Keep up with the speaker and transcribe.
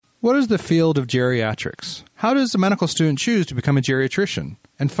What is the field of geriatrics? How does a medical student choose to become a geriatrician?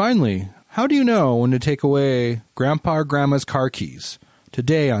 And finally, how do you know when to take away grandpa or grandma's car keys?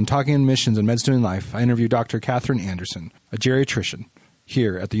 Today on Talking Admissions and Med Student Life, I interview Dr. Katherine Anderson, a geriatrician,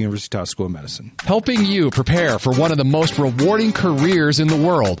 here at the University School of Medicine. Helping you prepare for one of the most rewarding careers in the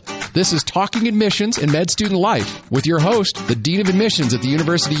world. This is Talking Admissions and Med Student Life with your host, the Dean of Admissions at the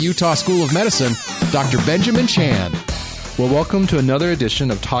University of Utah School of Medicine, Dr. Benjamin Chan. Well, welcome to another edition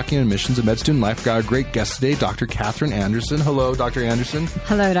of Talking Admissions and Med Student Life. Got a great guest today, Dr. Katherine Anderson. Hello, Dr. Anderson.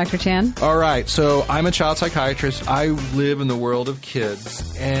 Hello, Dr. Chan. All right, so I'm a child psychiatrist. I live in the world of kids,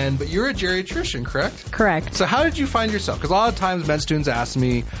 but you're a geriatrician, correct? Correct. So how did you find yourself? Because a lot of times med students ask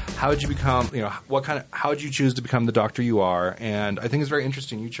me, how did you become, how did you choose to become the doctor you are? And I think it's very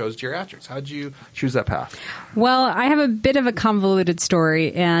interesting. You chose geriatrics. How did you choose that path? Well, I have a bit of a convoluted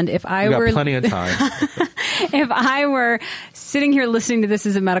story, and if I You were got plenty of time. if I were sitting here listening to this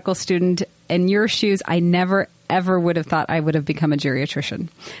as a medical student in your shoes, I never ever would have thought I would have become a geriatrician.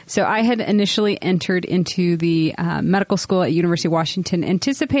 So I had initially entered into the medical school at University of Washington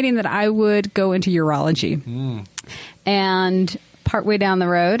anticipating that I would go into urology. And partway down the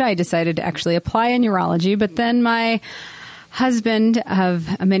road, I decided to actually apply in urology, but then my husband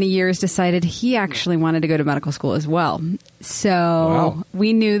of many years decided he actually wanted to go to medical school as well. So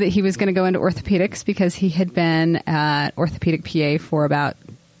we knew that he was going to go into orthopedics because he had been an orthopedic PA for about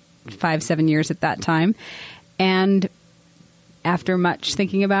 5-7 years at that time. And after much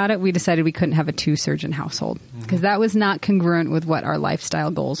thinking about it, we decided we couldn't have a two-surgeon household because that was not congruent with what our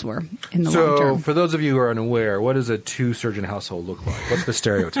lifestyle goals were in the long term. So for those of you who are unaware, what does a two-surgeon household look like? What's the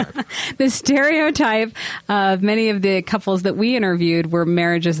stereotype? The stereotype of many of the couples that we interviewed were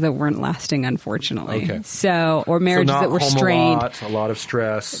marriages that weren't lasting, unfortunately. Okay. Or marriages that were strained. A lot of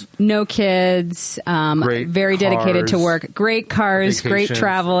stress. No kids. Very dedicated to work. Great cars. Great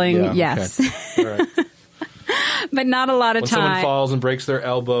traveling. Yeah, yes. Okay. All right. But not a lot of when time. When someone falls and breaks their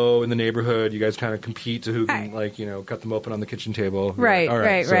elbow in the neighborhood, you guys kind of compete to who can, cut them open on the kitchen table. Right.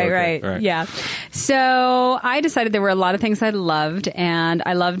 Yeah. So I decided there were a lot of things I loved, and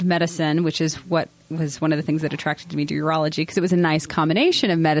I loved medicine, which is what was one of the things that attracted me to urology, because it was a nice combination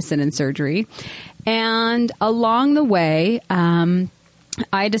of medicine and surgery. And along the way,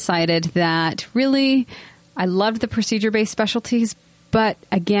 I decided that really I loved the procedure-based specialties. But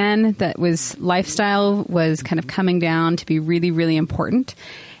again, lifestyle was kind of coming down to be really, really important.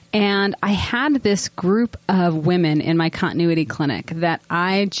 And I had this group of women in my continuity clinic that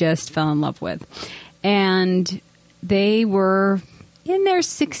I just fell in love with. And they were in their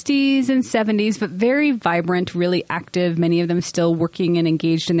 60s and 70s, but very vibrant, really active, many of them still working and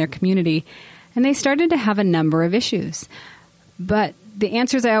engaged in their community. And they started to have a number of issues. But the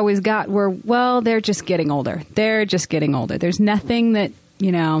answers I always got were, well, they're just getting older. They're just getting older. There's nothing that,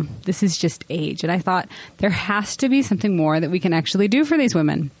 this is just age. And I thought there has to be something more that we can actually do for these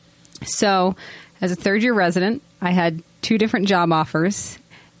women. So as a third-year resident, I had 2 different job offers,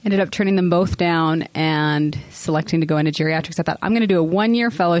 ended up turning them both down and selecting to go into geriatrics. I thought, I'm going to do a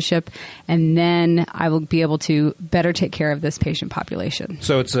 1-year fellowship, and then I will be able to better take care of this patient population.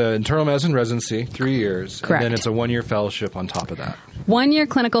 So it's an internal medicine residency, 3 years. Correct. And then it's a 1-year fellowship on top of that. 1-year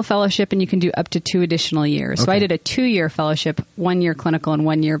clinical fellowship, and you can do up to 2 additional years. Okay. So I did a 2-year fellowship, 1 year clinical, and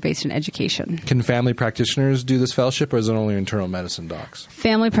 1 year based in education. Can family practitioners do this fellowship, or is it only internal medicine docs?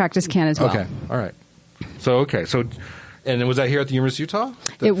 Family practice can as well. Okay. All right. And was that here at the University of Utah?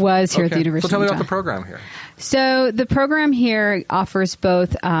 It was here at the University of Utah. So tell me about the program here. So the program here offers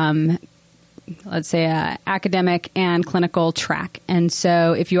both, let's say, academic and clinical track. And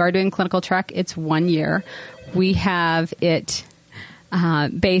so if you are doing clinical track, it's 1 year. We have it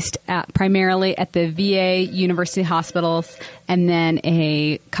based primarily at the VA university hospitals and then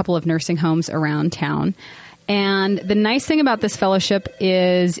a couple of nursing homes around town. And the nice thing about this fellowship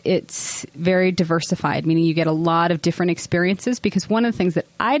is it's very diversified, meaning you get a lot of different experiences, because one of the things that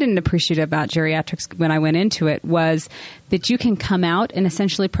I didn't appreciate about geriatrics when I went into it was that you can come out and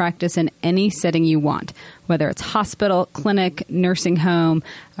essentially practice in any setting you want, whether it's hospital, clinic, nursing home,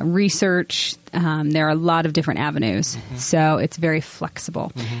 research. There are a lot of different avenues. So it's very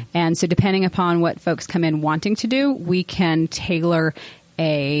flexible. And so depending upon what folks come in wanting to do, we can tailor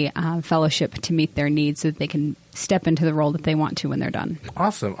a fellowship to meet their needs so that they can step into the role that they want to when they're done.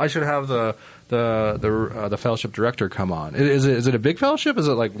 Awesome. I should have the fellowship director come on. Is it a big fellowship? Is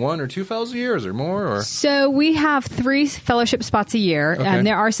it like 1 or 2 fellows a year? Is there more? Or? So we have 3 fellowship spots a year. Okay.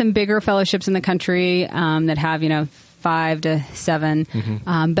 There are some bigger fellowships in the country that have, 5 to 7.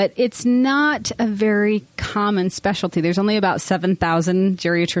 But it's not a very common specialty. There's only about 7,000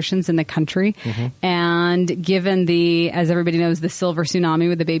 geriatricians in the country. And given as everybody knows, the silver tsunami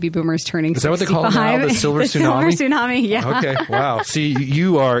with the baby boomers turning 65. Is that what they call it now? The silver tsunami? The silver tsunami, yeah. Okay, wow. See,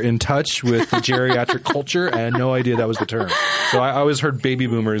 you are in touch with the geriatric culture. I had no idea that was the term. So I always heard baby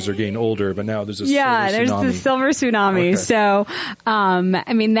boomers are getting older, but now there's a silver tsunami. There's the silver tsunami. Okay. So,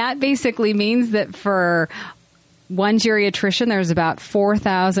 that basically means that for one geriatrician, there's about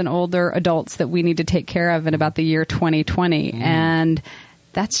 4,000 older adults that we need to take care of in about the year 2020. And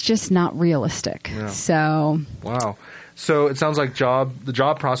that's just not realistic. Yeah. So, wow. So it sounds like the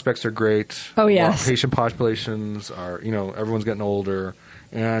job prospects are great. Oh, yes. Patient populations are, everyone's getting older.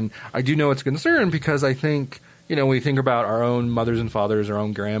 And I do know it's a concern because I think, when we think about our own mothers and fathers, our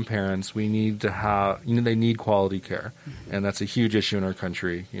own grandparents, we need to have, they need quality care. And that's a huge issue in our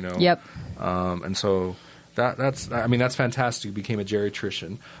country, Yep. And so that's fantastic. You became a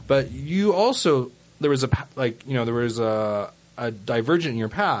geriatrician. But you also, there was a divergent in your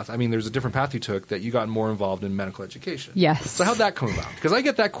path. There's a different path you took that you got more involved in medical education. Yes. So how'd that come about? Because I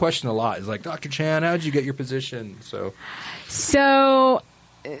get that question a lot. It's like, Dr. Chan, how did you get your position? So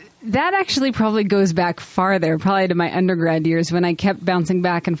that actually probably goes back farther, probably to my undergrad years when I kept bouncing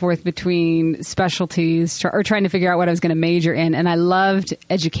back and forth between specialties or trying to figure out what I was going to major in. And I loved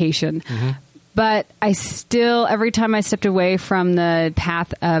education. But I still, every time I stepped away from the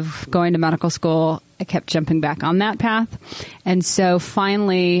path of going to medical school, I kept jumping back on that path. And so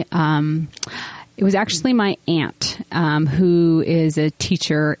finally, it was actually my aunt, who is a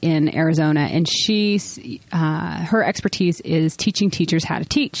teacher in Arizona, and her expertise is teaching teachers how to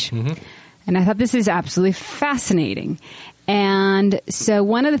teach. And I thought this is absolutely fascinating. And so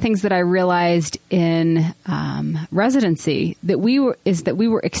one of the things that I realized in residency that we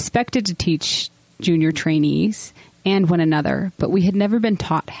were expected to teach junior trainees and one another, but we had never been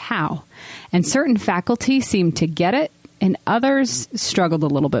taught how. And certain faculty seemed to get it, and others struggled a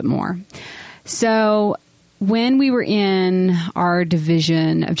little bit more. So when we were in our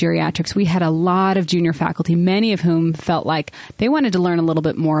division of geriatrics, we had a lot of junior faculty, many of whom felt like they wanted to learn a little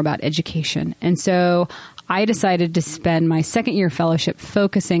bit more about education. And so I decided to spend my second year fellowship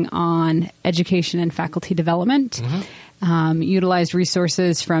focusing on education and faculty development. Utilized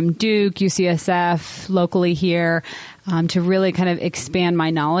resources from Duke, UCSF, locally here, to really kind of expand my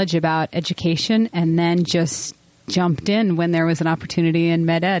knowledge about education, and then just jumped in when there was an opportunity in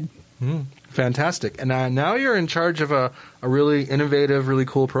med ed. Fantastic. And now you're in charge of a really innovative, really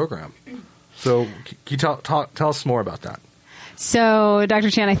cool program. So can you tell us more about that? So,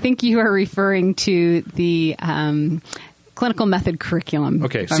 Dr. Chan, I think you are referring to the clinical method curriculum.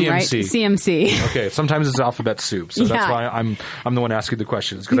 Okay, CMC. Right? CMC. Okay, sometimes it's alphabet soup, so that's why I'm the one asking the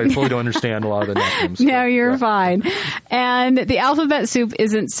questions, because I fully don't understand a lot of the acronyms. No, you're fine. And the alphabet soup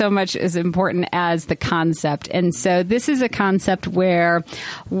isn't so much as important as the concept. And so this is a concept where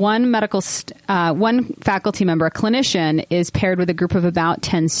one faculty member, a clinician, is paired with a group of about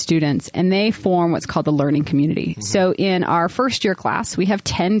 10 students, and they form what's called the learning community. So in our first year class, we have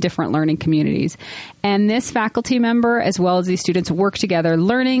 10 different learning communities. And this faculty member, as well as these students, work together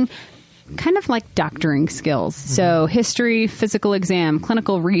learning kind of like doctoring skills. So history, physical exam,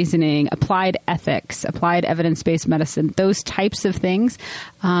 clinical reasoning, applied ethics, applied evidence-based medicine, those types of things.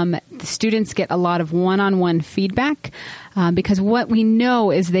 The students get a lot of one-on-one feedback because what we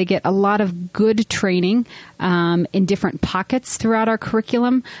know is they get a lot of good training in different pockets throughout our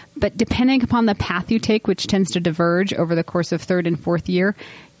curriculum. But depending upon the path you take, which tends to diverge over the course of third and fourth year,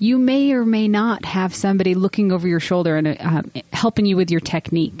 you may or may not have somebody looking over your shoulder and helping you with your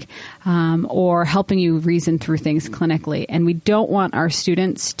technique or helping you reason through things clinically. And we don't want our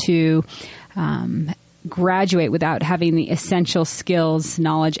students to graduate without having the essential skills,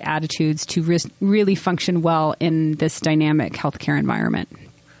 knowledge, attitudes to really function well in this dynamic healthcare environment.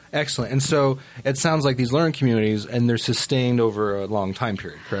 Excellent. And so it sounds like these learning communities, and they're sustained over a long time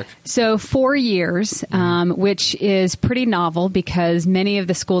period, correct? So 4 years, which is pretty novel because many of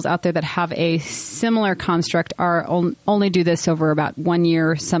the schools out there that have a similar construct are only do this over about 1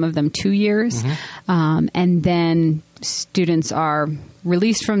 year, some of them 2 years. And then students are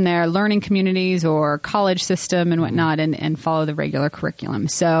released from their learning communities or college system and whatnot and follow the regular curriculum.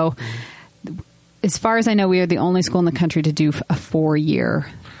 So as far as I know, we are the only school in the country to do a 4-year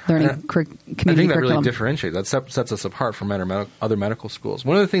learning community curriculum. I think that really differentiates. That sets us apart from other medical schools.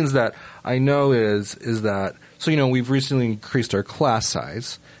 One of the things that I know is that, so, we've recently increased our class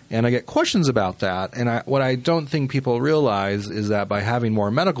size, and I get questions about that. And what I don't think people realize is that by having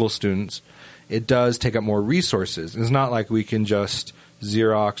more medical students, it does take up more resources. It's not like we can just,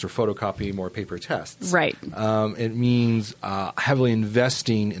 Xerox or photocopy more paper tests. Right. It means heavily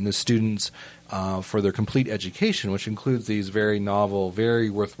investing in the students for their complete education, which includes these very novel, very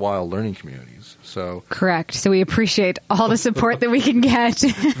worthwhile learning communities. So correct. So we appreciate all the support that we can get.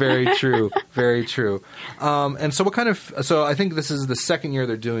 Very true. Very true. And so so I think this is the second year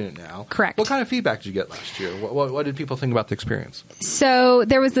they're doing it now. Correct. What kind of feedback did you get last year? What did people think about the experience? So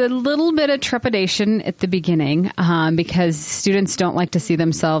there was a little bit of trepidation at the beginning because students don't like to see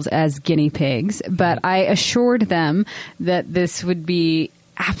themselves as guinea pigs. But I assured them that this would be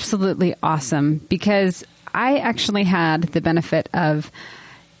absolutely awesome because I actually had the benefit of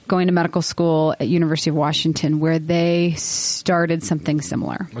going to medical school at University of Washington where they started something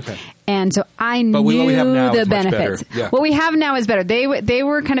similar. Okay. And so I knew the benefits. Yeah. What we have now is better. They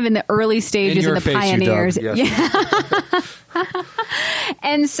were kind of in the early stages and the pioneers. Yes. Yeah.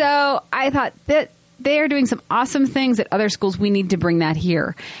 And so I thought that they are doing some awesome things at other schools. We need to bring that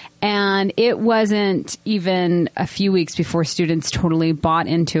here. And it wasn't even a few weeks before students totally bought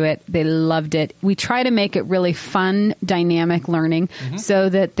into it. They loved it. We try to make it really fun, dynamic learning so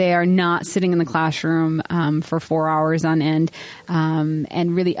that they are not sitting in the classroom for 4 hours on end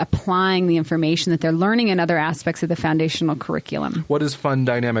and really applying the information that they're learning in other aspects of the foundational curriculum. What does fun,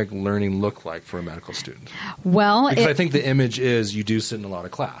 dynamic learning look like for a medical student? Well, because I think the image is you do sit in a lot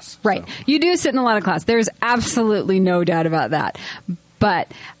of class. Right. So. You do sit in a lot of class. There's absolutely no doubt about that.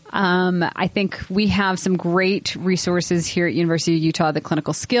 But I think we have some great resources here at University of Utah, the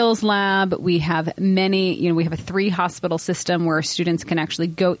Clinical Skills Lab. We have we have a 3-hospital system where students can actually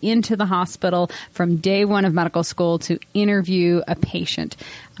go into the hospital from day one of medical school to interview a patient.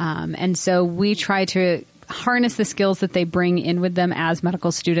 And so we try to harness the skills that they bring in with them as medical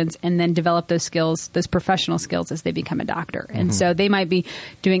students and then develop those skills, those professional skills as they become a doctor. And so they might be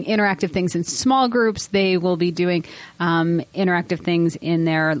doing interactive things in small groups. They will be doing interactive things in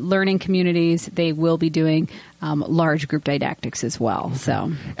their learning communities. They will be doing large group didactics as well. Okay.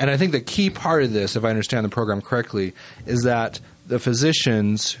 So, and I think the key part of this, if I understand the program correctly, is that the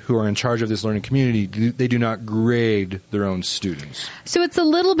physicians who are in charge of this learning community, they do not grade their own students. So it's a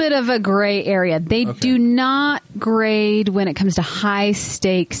little bit of a gray area. They do not grade when it comes to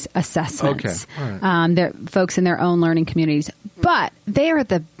high-stakes assessments. Okay. All right. They're folks in their own learning communities. But they are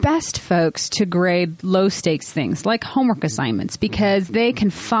the best folks to grade low-stakes things like homework assignments because they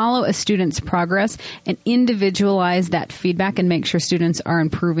can follow a student's progress and individualize that feedback and make sure students are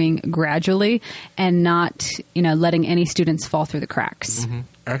improving gradually and not, letting any students fall through the cracks. Mm-hmm.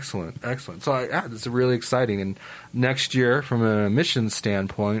 Excellent. So it's really exciting. And next year, from an admissions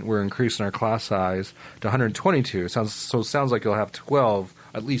standpoint, we're increasing our class size to 122. It sounds like you'll have 12,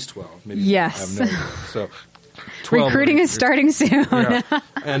 at least 12. Maybe. Yes. I have no idea. So 12 recruiting is starting soon. Yeah.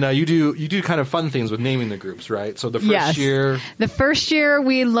 And you do kind of fun things with naming the groups, right? So the first year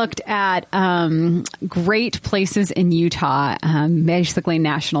we looked at great places in Utah, basically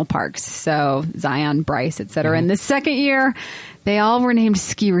national parks. So Zion, Bryce, et cetera. And the second year, they all were named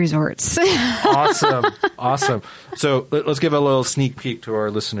ski resorts. Awesome. So let's give a little sneak peek to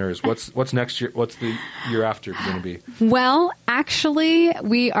our listeners. What's next year? What's the year after going to be? Well, actually,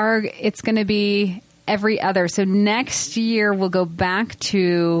 it's going to be every other. So next year we'll go back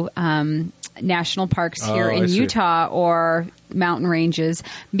to national parks here in Utah or mountain ranges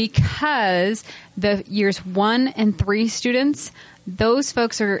because the years 1 and 3 students, those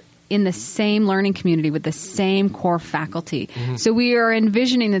folks are in the same learning community with the same core faculty. Mm-hmm. So we are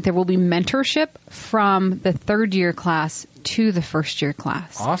envisioning that there will be mentorship from the third-year class to the first-year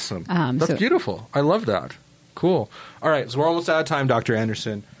class. Awesome. That's beautiful. I love that. Cool. All right, so we're almost out of time, Dr.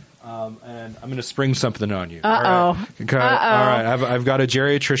 Anderson. And I'm going to spring something on you. All right. I've got a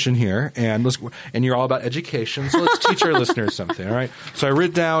geriatrician here, and you're all about education, so let's teach our listeners something. All right. So I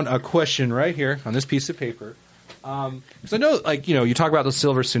wrote down a question right here on this piece of paper. Because I know, you talk about the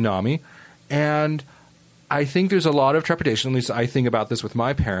silver tsunami, and I think there's a lot of trepidation. At least I think about this with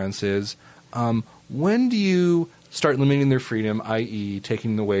my parents. Is when do you start limiting their freedom, i.e.,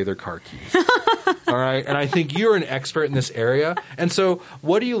 taking away their car keys? All right. And I think you're an expert in this area. And so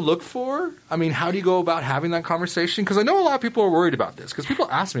what do you look for? I mean, how do you go about having that conversation? Because I know a lot of people are worried about this because people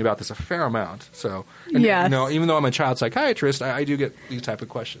ask me about this a fair amount. So, yes. Even though I'm a child psychiatrist, I do get these type of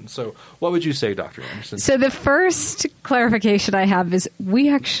questions. So what would you say, Dr. Anderson? So the first clarification I have is we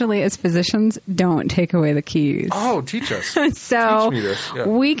actually, as physicians, don't take away the keys. Oh, teach us. So teach me this. Yeah.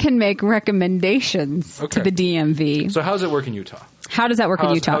 We can make recommendations to the DMV. So how does it work in Utah? How does that work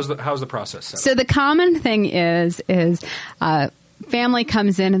in Utah? How's the process set? So the common thing is family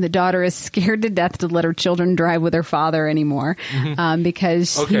comes in and the daughter is scared to death to let her children drive with her father anymore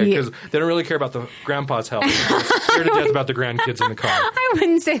because they don't really care about the grandpa's health. They're scared to death about the grandkids in the car. I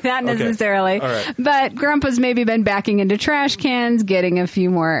wouldn't say that necessarily. All right. But grandpa's maybe been backing into trash cans, getting a few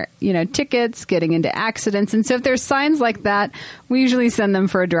more, tickets, getting into accidents. And so if there's signs like that, we usually send them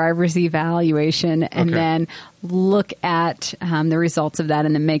for a driver's evaluation and then look at the results of that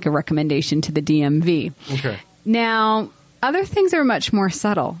and then make a recommendation to the DMV. Okay. Now, other things are much more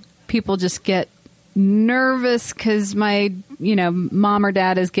subtle. People just get nervous because my, mom or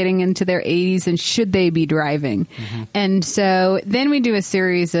dad is getting into their 80s and should they be driving? And so then we do a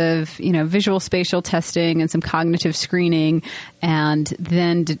series of, visual spatial testing and some cognitive screening. And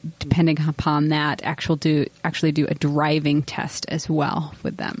then depending upon that, actually do a driving test as well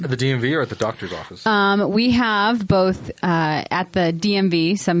with them. At the DMV or at the doctor's office? We have both at the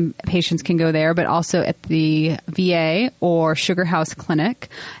DMV. Some patients can go there, but also at the VA or Sugar House Clinic.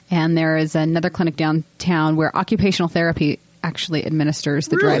 And there is another clinic downtown where occupational therapy actually administers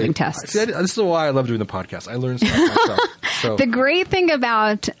the driving tests. See, this is why I love doing the podcast. I learn stuff myself. So. The great thing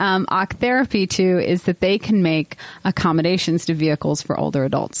about OC therapy, too, is that they can make accommodations to vehicles for older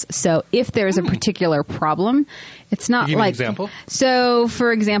adults. So if there's a particular problem, it's not Give me an example? So,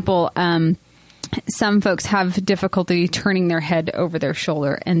 for example, some folks have difficulty turning their head over their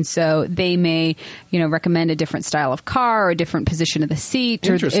shoulder, and so they may, recommend a different style of car or a different position of the seat,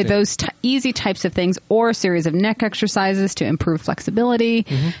 or those easy types of things, or a series of neck exercises to improve flexibility,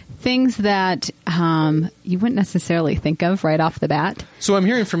 things that you wouldn't necessarily think of right off the bat. So what I'm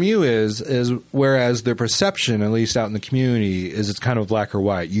hearing from you is whereas their perception, at least out in the community, is it's kind of black or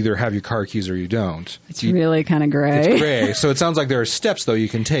white. You either have your car keys or you don't. It's really kind of gray. It's gray. So it sounds like there are steps, though, you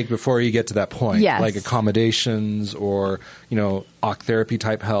can take before you get to that point. Yes. Like accommodations or, OC therapy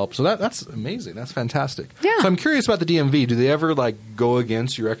type help. So that's amazing. That's fantastic. Yeah. So I'm curious about the DMV. Do they ever go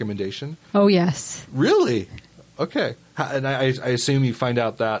against your recommendation? Oh, yes. Really? Okay. And I assume you find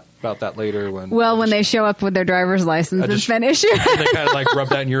out about that later when they show up with their driver's license that's been issued. And they kind of rub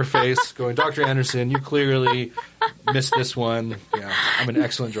that in your face, going, Dr. Anderson, you clearly missed this one. Yeah, I'm an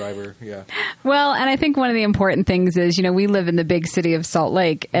excellent driver. Yeah. Well, and I think one of the important things is, we live in the big city of Salt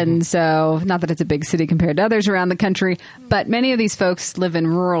Lake. And so, not that it's a big city compared to others around the country, but many of these folks live in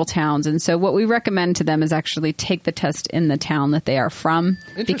rural towns. And so what we recommend to them is actually take the test in the town that they are from,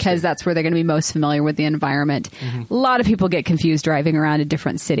 because that's where they're going to be most familiar with the environment. A lot of people get confused driving around a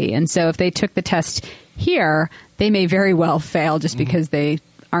different city. And so if they took the test here, they may very well fail just because they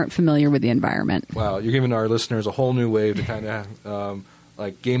aren't familiar with the environment. Wow, you're giving our listeners a whole new way to kind of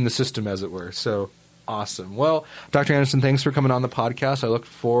game the system, as it were. So awesome. Well, Dr. Anderson, thanks for coming on the podcast. I look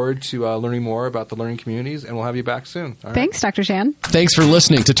forward to learning more about the learning communities, and we'll have you back soon. All right. Thanks, Dr. Chan. Thanks for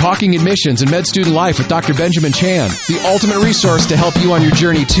listening to Talking Admissions and Med Student Life with Dr. Benjamin Chan, the ultimate resource to help you on your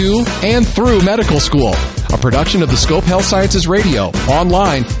journey to and through medical school. A production of the Scope Health Sciences Radio,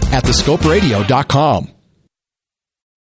 online at thescoperadio.com.